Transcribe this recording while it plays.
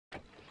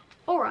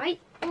Alright,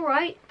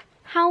 alright.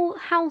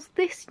 How's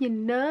this, you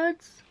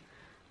nerds?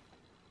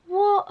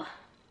 What?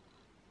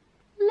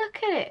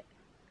 Look at it.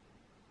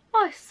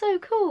 Oh, it's so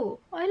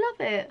cool. I love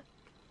it.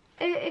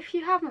 If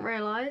you haven't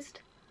realised,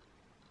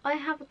 I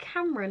have a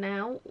camera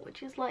now,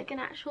 which is like an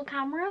actual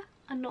camera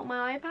and not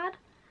my iPad.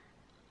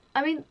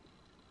 I mean,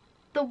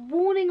 the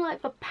warning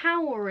light for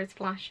power is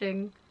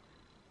flashing,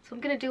 so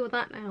I'm gonna deal with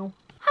that now.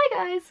 Hi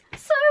guys,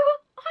 so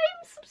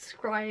I'm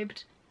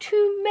subscribed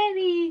to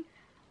many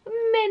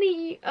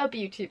a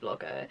beauty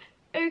vlogger.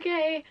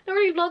 Okay, not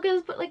really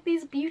vloggers, but like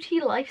these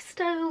beauty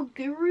lifestyle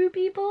guru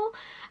people,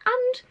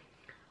 and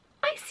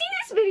I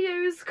see these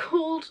videos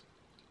called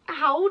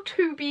How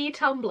to Be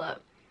Tumblr,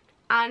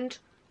 and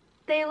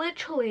they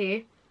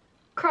literally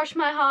crush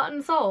my heart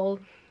and soul.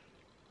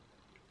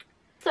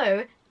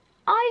 So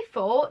I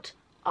thought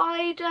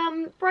I'd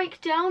break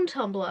down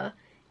Tumblr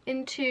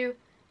into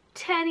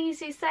 10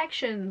 easy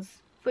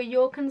sections for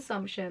your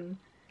consumption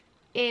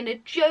in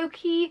a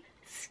jokey,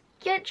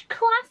 sketch,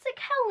 classic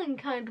Helen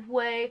kind of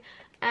way,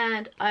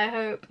 and I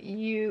hope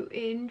you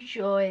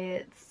enjoy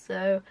it.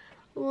 So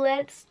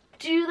let's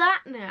do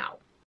that now.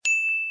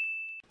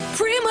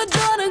 Prima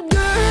donna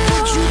girl,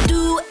 would you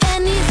do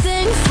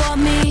anything for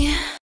me?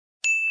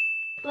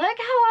 Look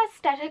how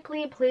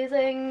aesthetically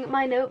pleasing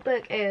my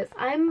notebook is.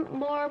 I'm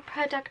more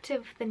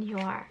productive than you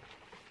are.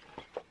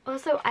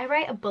 Also, I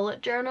write a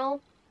bullet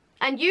journal,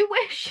 and you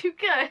wish you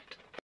could.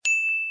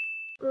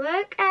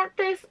 Look at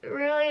this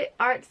really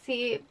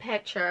artsy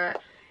picture.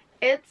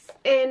 It's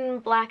in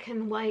black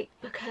and white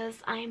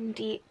because I'm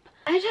deep.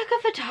 I took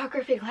a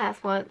photography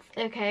class once,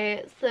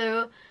 okay,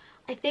 so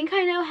I think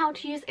I know how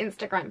to use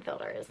Instagram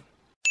filters.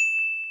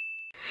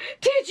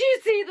 Did you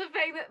see the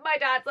thing that my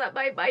dad's at?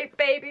 My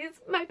babies,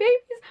 my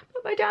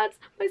dad's,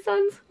 my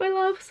sons, my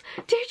loves.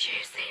 Did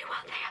you see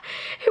what they are?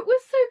 It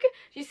was so good.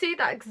 Did you see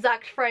that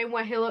exact frame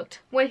where he looked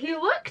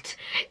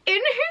in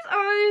his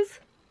eyes?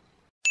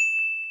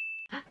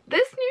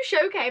 This new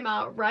show came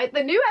out, right?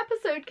 The new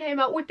episode came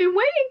out. We've been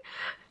waiting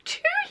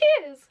 2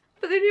 years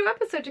for the new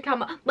episode to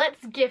come out.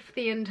 Let's gift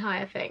the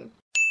entire thing.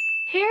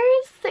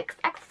 Here's 6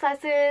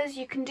 exercises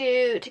you can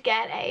do to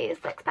get a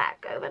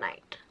six-pack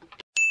overnight.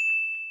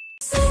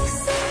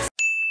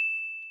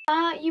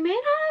 You may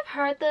not have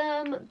heard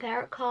them.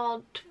 They're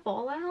called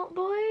Fall Out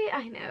Boy.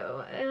 I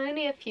know, and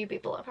only a few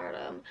people have heard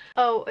them.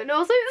 Oh, and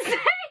also Zane,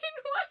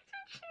 why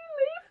did you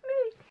leave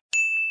me?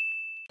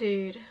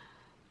 Dude,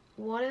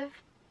 what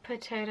if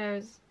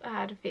potatoes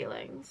had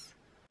feelings?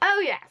 Oh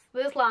yes,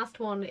 this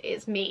last one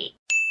is me.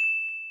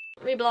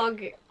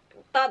 Reblog.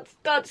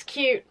 That's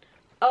cute.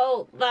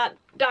 Oh, that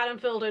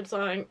unfiltered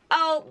song.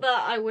 Oh,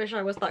 that I wish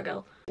I was that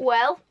girl.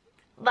 Well,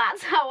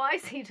 that's how I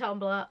see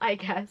Tumblr, I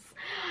guess.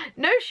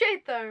 No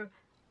shade though.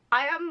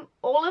 I am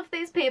all of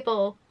these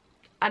people,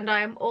 and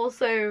I am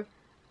also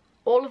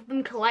all of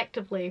them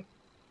collectively.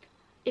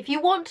 If you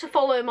want to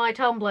follow my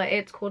Tumblr,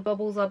 it's called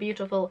Bubbles Are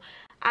Beautiful,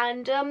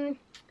 and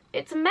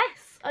it's a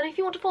mess. And if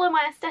you want to follow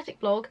my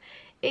aesthetic blog,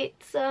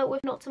 it's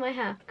with knots in my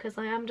hair, because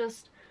I am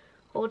just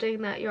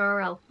hoarding that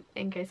URL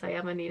in case I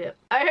ever need it.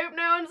 I hope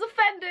no one's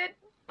offended.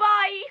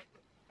 Bye!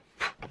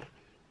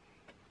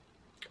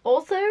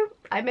 Also,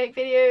 I make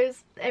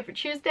videos every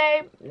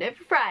Tuesday and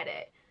every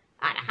Friday,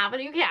 and I have a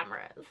new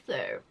camera,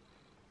 so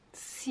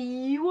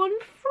see you on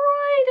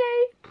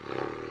Friday.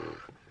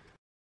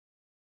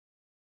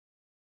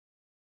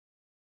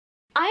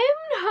 I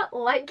am not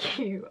like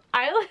you.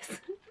 I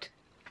listened.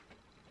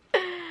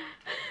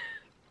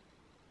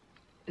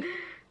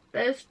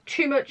 There's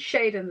too much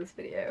shade in this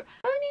video. It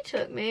only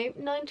took me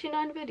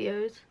 99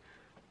 videos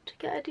to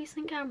get a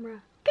decent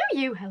camera. Go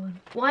you,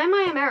 Helen. Why am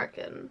I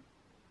American?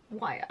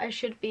 Why? I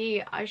should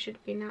be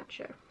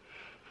Nacho.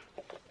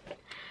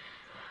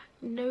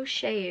 No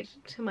shade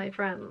to my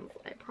friends,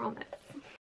 I promise.